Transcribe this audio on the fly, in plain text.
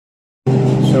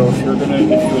So if you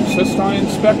insist on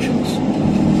inspections,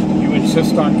 you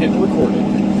insist on getting recorded,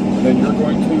 then you're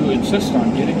going to insist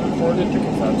on getting recorded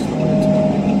because that's the way it's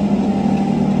going to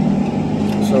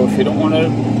be. So if you don't want to,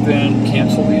 then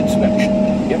cancel the inspection.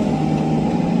 Yep.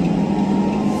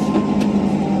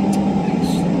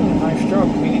 Nice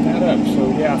job cleaning that up.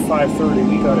 So yeah, 5:30,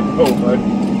 we gotta go, bud.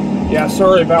 Yeah,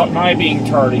 sorry about my being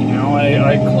tardy now. I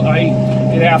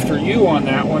get after you on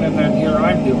that one, and then here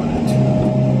I'm doing it.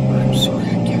 I'm sorry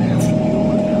I get after you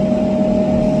on that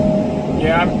one.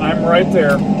 Yeah, I'm right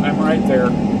there. I'm right there.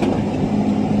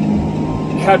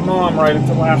 Had Mom right at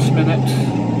the last minute.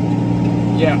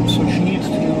 Yeah, so she needs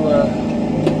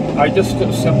to, I just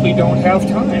simply don't have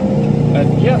time.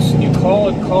 And yes, you call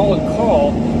and call and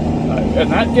call,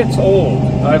 and that gets old.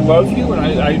 I love you,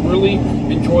 and I really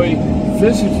enjoy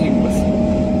visiting with you.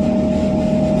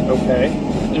 Okay?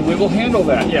 And we will handle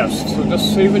that, yes. So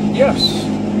just save it, yes.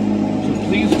 So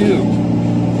please do.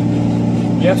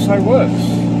 Yes, I was.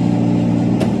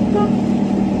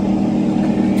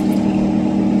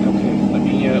 Okay,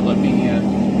 let me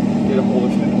get a hold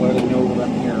of him and let him know that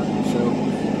I'm here. So,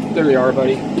 there you are,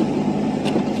 buddy.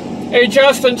 Hey,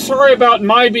 Justin, sorry about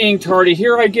my being tardy.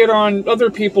 Here I get on other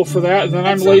people for that, and then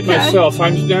I'm late myself.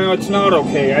 No, it's not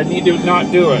okay. I need to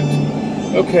not do it.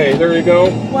 Okay, there you go.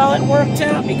 Well, it worked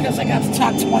out because I got to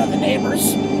talk to one of the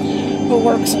neighbors who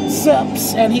works at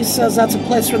Zips, and he says that's a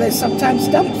place where they sometimes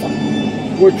dump them.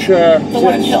 Which, the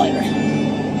one in Hilliard.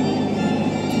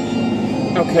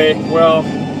 Okay, well,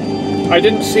 I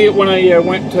didn't see it when I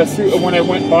went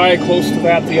by close to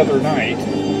that the other night.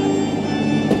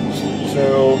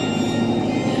 So,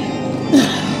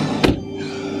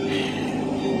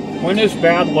 when is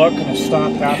bad luck going to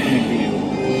stop happening to you?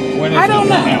 When is I don't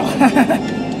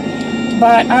know.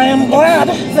 But I am glad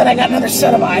that I got another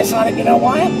set of eyes on it. You know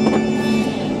why?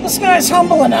 This guy's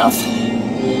humble enough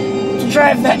to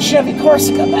drive that Chevy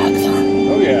Corsica back there.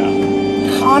 Oh,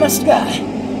 yeah. Honest guy.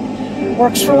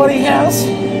 Works for what he has.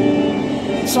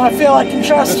 So I feel I can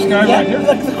trust him. This guy right here?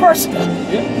 The Corsica.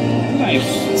 Yeah.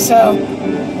 Nice. So,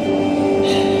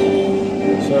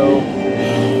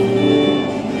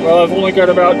 well, I've only got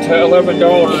about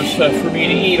 $11 for me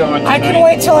to eat on tonight. I can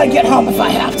wait till I get home if I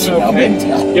have to. Okay. No big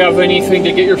deal. You have anything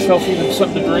to get yourself even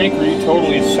something to drink, or are you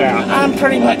totally sapped? I'm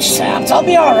pretty much sapped. I'll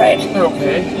be all right.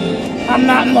 Okay. I'm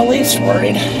not in the least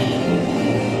worried.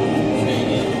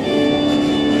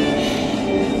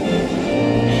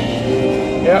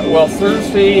 Yeah, well,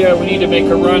 Thursday we need to make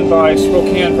a run by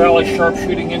Spokane Valley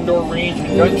Sharpshooting Indoor Range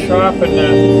and Gun Shop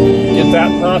and get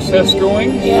that process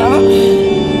going. Yeah.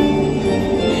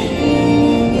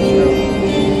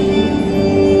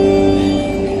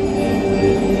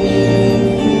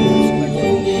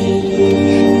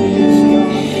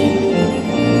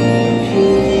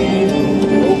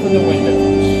 Open the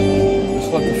windows.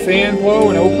 Just let the fan blow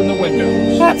and open the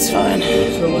windows. That's fine.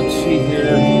 So let's see here.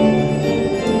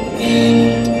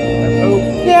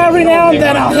 Yeah, every now and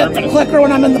then I'll hit the clicker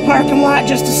when I'm in the parking lot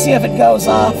just to see if it goes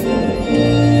off.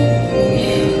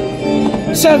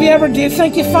 So if you ever do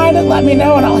think you find it, let me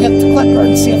know and I'll hit the clicker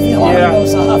and see if the alarm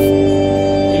goes off.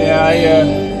 Yeah,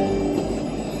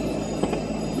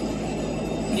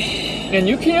 and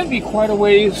you can be quite a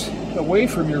ways away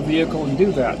from your vehicle and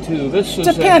do that too. This is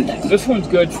depending. This one's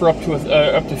good for up to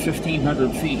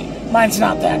 1,500 feet. Mine's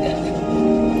not that good.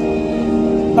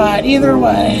 But either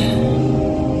way.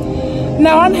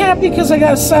 No, I'm happy because I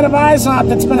got a set of eyes on it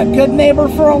that's been a good neighbor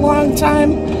for a long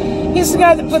time. He's the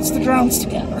guy that puts the drones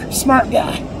together. Smart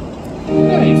guy.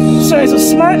 Nice. So he's a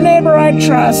smart neighbor I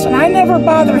trust, and I never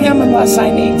bother him unless I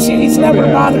need to. He's never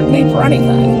bothered me for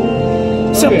anything.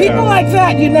 So people like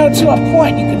that, you know, to a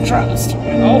point you can trust.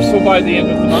 And also by the end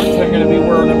of the month, I'm going to be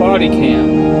wearing a body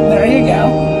cam. There you go.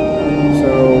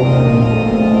 So...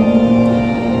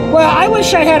 Well, I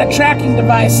wish I had a tracking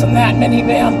device in that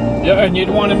minivan. Yeah, and you'd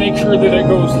want to make sure that it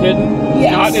goes hidden,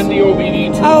 not in the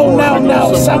OBD2. Oh,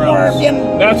 no, somewhere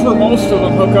in... That's where most of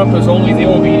them hook up, is only the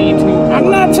OBD2. I'm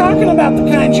not talking about the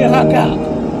kind you hook up.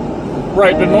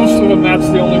 Right, but most of them, that's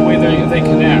the only way they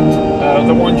connect.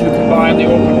 The ones you can buy in the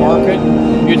open market,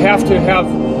 you'd have to have...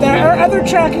 There are other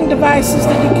tracking devices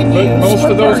that you can use. Most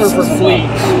of those are for fleet.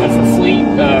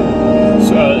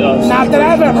 Not that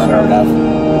I've ever heard of.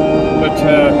 But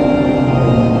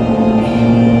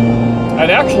I'd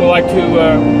actually like to,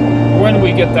 when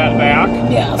we get that back,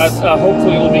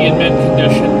 hopefully it'll be in mint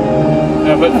condition.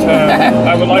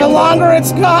 I would like the longer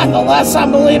it's gone, the less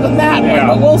I'm believing that one,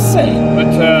 but we'll see.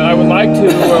 But I would like to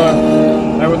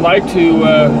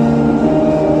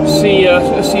see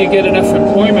you get enough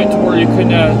employment to where you can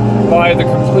buy the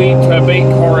complete bait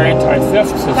car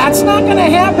anti-theft system. That's not going to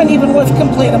happen even with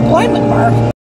complete employment, Mark.